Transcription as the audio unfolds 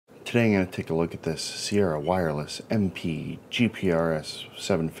Today I'm going to take a look at this Sierra Wireless MP GPRS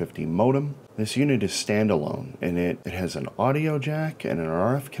 750 modem. This unit is standalone, and it has an audio jack and an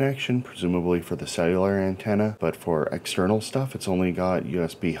RF connection, presumably for the cellular antenna, but for external stuff it's only got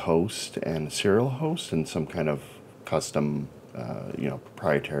USB host and serial host and some kind of custom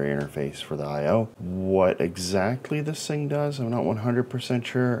proprietary interface for the I/O. What exactly this thing does, I'm not 100%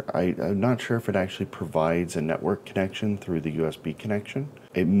 sure. I'm not sure if it actually provides a network connection through the USB connection.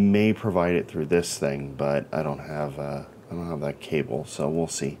 It may provide it through this thing, but I don't have that cable, so we'll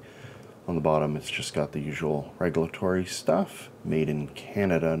see. On the bottom, it's just got the usual regulatory stuff, made in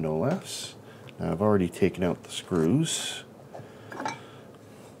Canada, no less. Now, I've already taken out the screws,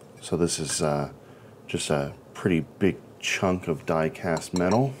 so this is just a pretty big chunk of die-cast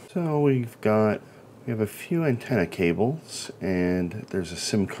metal. So we have a few antenna cables, and there's a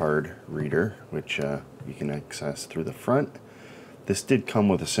SIM card reader, which you can access through the front. This did come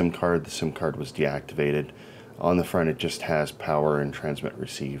with a SIM card. The SIM card was deactivated. On the front, it just has power and transmit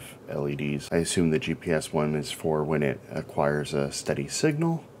receive LEDs. I assume the GPS one is for when it acquires a steady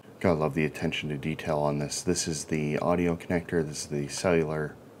signal. Gotta love the attention to detail on this. This is the audio connector. This is the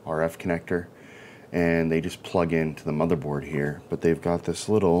cellular RF connector. And they just plug into the motherboard here, but they've got this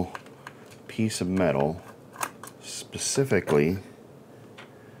little piece of metal specifically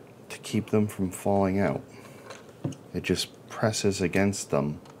to keep them from falling out. It just presses against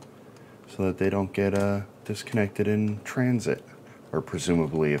them so that they don't get disconnected in transit, or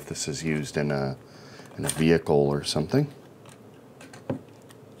presumably if this is used in a vehicle or something.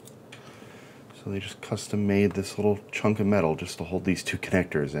 So they just custom made this little chunk of metal just to hold these two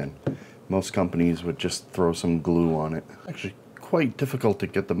connectors in. Most companies would just throw some glue on it. Actually, quite difficult to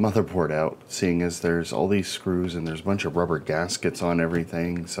get the motherboard out, seeing as there's all these screws and there's a bunch of rubber gaskets on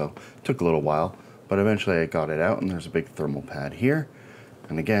everything, so it took a little while. But eventually I got it out, and there's a big thermal pad here.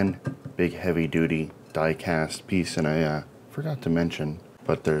 And again, big heavy-duty die-cast piece, and I forgot to mention,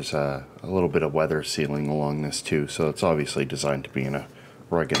 but there's a little bit of weather sealing along this too, so it's obviously designed to be in a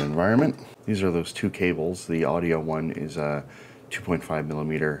rugged environment. These are those two cables. The audio one is a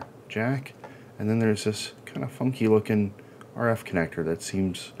 2.5mm jack, and then there's this kind of funky looking RF connector that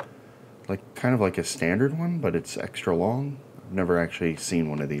seems kind of like a standard one, but it's extra long. I've never actually seen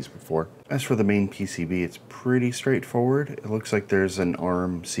one of these before. As for the main PCB, it's pretty straightforward. It looks like there's an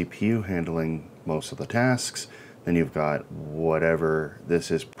ARM CPU handling most of the tasks. Then you've got whatever this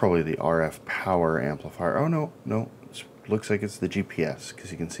is, probably the RF power amplifier. Oh no, it looks like it's the GPS,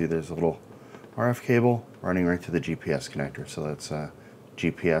 because you can see there's a little RF cable running right to the GPS connector, so that's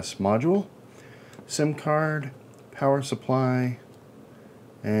GPS module, SIM card, power supply,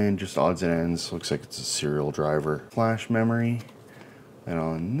 and just odds and ends. Looks like it's a serial driver, flash memory. And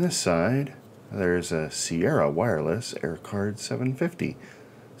on this side, there's a Sierra Wireless AirCard 750.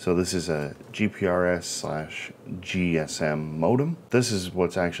 So this is a GPRS/GSM modem. This is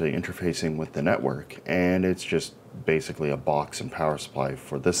what's actually interfacing with the network, and it's just basically a box and power supply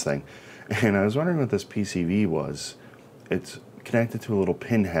for this thing. And I was wondering what this PCB was. It's connected to a little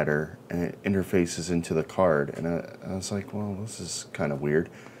pin header, and it interfaces into the card, and I was like, well, this is kind of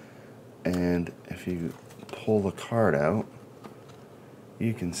weird. And if you pull the card out,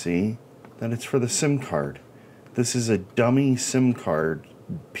 you can see that it's for the SIM card. This is a dummy SIM card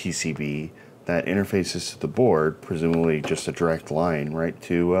PCB that interfaces to the board, presumably just a direct line right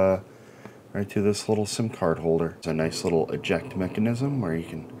to this little SIM card holder. It's a nice little eject mechanism where you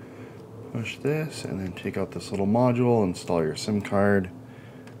can push this and then take out this little module, install your SIM card,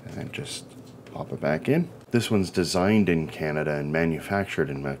 and then just pop it back in. This one's designed in Canada and manufactured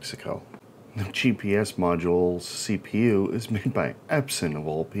in Mexico. The GPS module's CPU is made by Epson, of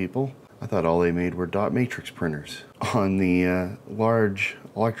all people. I thought all they made were dot matrix printers. On the large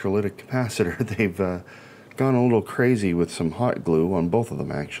electrolytic capacitor, they've gone a little crazy with some hot glue on both of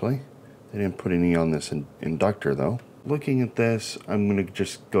them, actually. They didn't put any on this inductor, though. Looking at this, I'm going to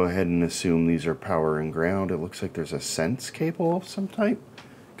just go ahead and assume these are power and ground. It looks like there's a sense cable of some type,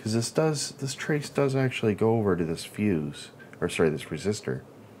 because this trace does actually go over to this fuse, or sorry, this resistor.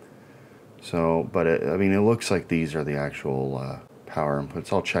 So, but it looks like these are the actual power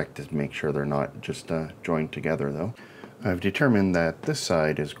inputs. I'll check to make sure they're not just joined together, though. I've determined that this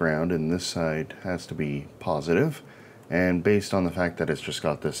side is ground and this side has to be positive. And based on the fact that it's just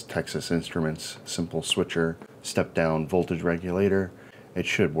got this Texas Instruments simple switcher step-down voltage regulator, it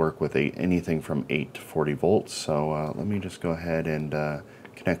should work with anything from 8 to 40 volts. So let me just go ahead and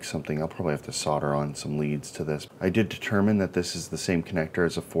connect something. I'll probably have to solder on some leads to this. I did determine that this is the same connector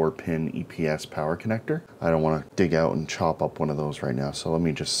as a 4-pin EPS power connector. I don't want to dig out and chop up one of those right now, so let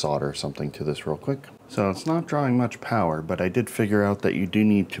me just solder something to this real quick. So it's not drawing much power, but I did figure out that you do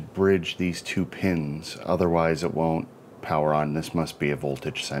need to bridge these two pins, otherwise it won't power on. This must be a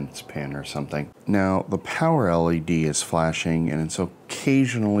voltage sense pin or something. Now the power LED is flashing and it's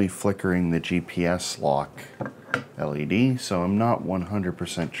occasionally flickering the GPS lock LED, so I'm not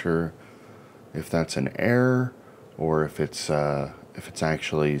 100% sure if that's an error or if it's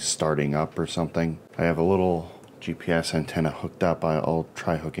actually starting up or something. I have a little GPS antenna hooked up. I'll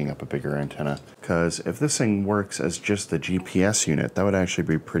try hooking up a bigger antenna, because if this thing works as just the GPS unit, that would actually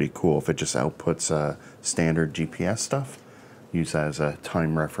be pretty cool. If it just outputs standard GPS stuff, use that as a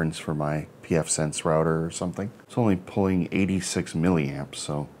time reference for my pfSense router or something. It's only pulling 86 milliamps,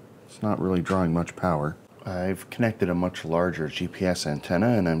 so it's not really drawing much power. I've connected a much larger GPS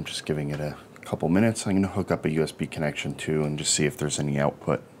antenna and I'm just giving it a couple minutes. I'm going to hook up a USB connection too and just see if there's any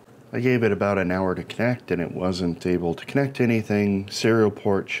output. I gave it about an hour to connect and it wasn't able to connect to anything. Serial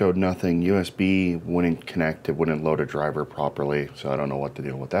port showed nothing. USB wouldn't connect. It wouldn't load a driver properly, so I don't know what the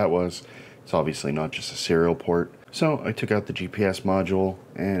deal with that was. It's obviously not just a serial port. So I took out the GPS module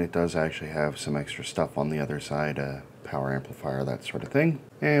and it does actually have some extra stuff on the other side, power amplifier, that sort of thing.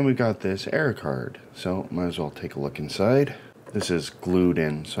 And we got this error card, so might as well take a look inside. This is glued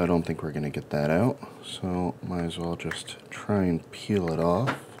in, so I don't think we're going to get that out. So might as well just try and peel it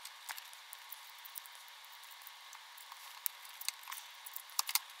off.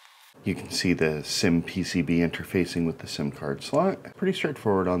 You can see the SIM PCB interfacing with the SIM card slot. Pretty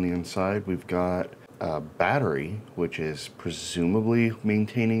straightforward on the inside. We've got a battery, which is presumably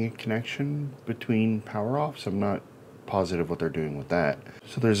maintaining a connection between power offs. I'm not positive what they're doing with that.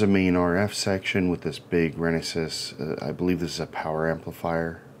 So there's a main RF section with this big Renesas. I believe this is a power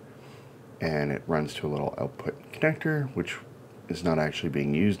amplifier, and it runs to a little output connector, which is not actually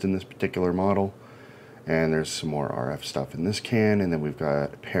being used in this particular model. And there's some more RF stuff in this can, and then we've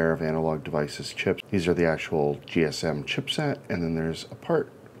got a pair of analog devices chips. These are the actual GSM chipset, and then there's a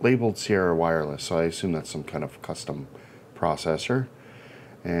part labeled Sierra Wireless, so I assume that's some kind of custom processor.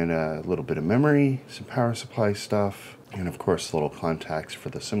 And a little bit of memory, some power supply stuff, and of course little contacts for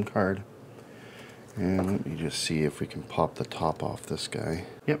the SIM card. And let me just see if we can pop the top off this guy.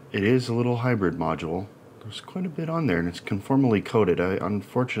 Yep, it is a little hybrid module. There's quite a bit on there, and it's conformally coated.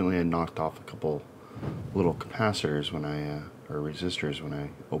 Unfortunately, I knocked off a couple little capacitors when or resistors when I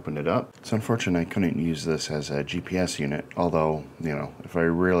opened it up. It's unfortunate I couldn't use this as a GPS unit, although, you know, if I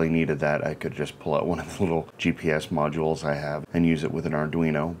really needed that, I could just pull out one of the little GPS modules I have and use it with an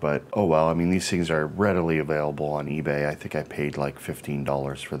Arduino, but oh well. I mean, these things are readily available on eBay. I think I paid like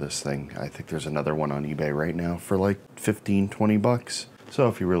 $15 for this thing. I think there's another one on eBay right now for like 15, 20 bucks. So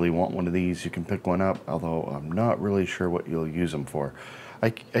if you really want one of these, you can pick one up, although I'm not really sure what you'll use them for. I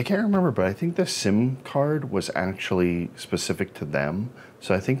can't remember, but I think the SIM card was actually specific to them.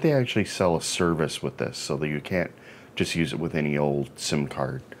 So I think they actually sell a service with this so that you can't just use it with any old SIM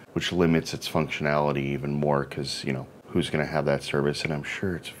card, which limits its functionality even more because, you know, who's going to have that service? And I'm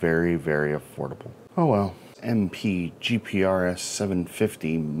sure it's very, very affordable. Oh well. MP GPRS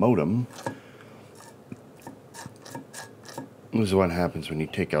 750 modem. This is what happens when you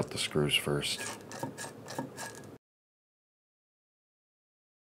take out the screws first.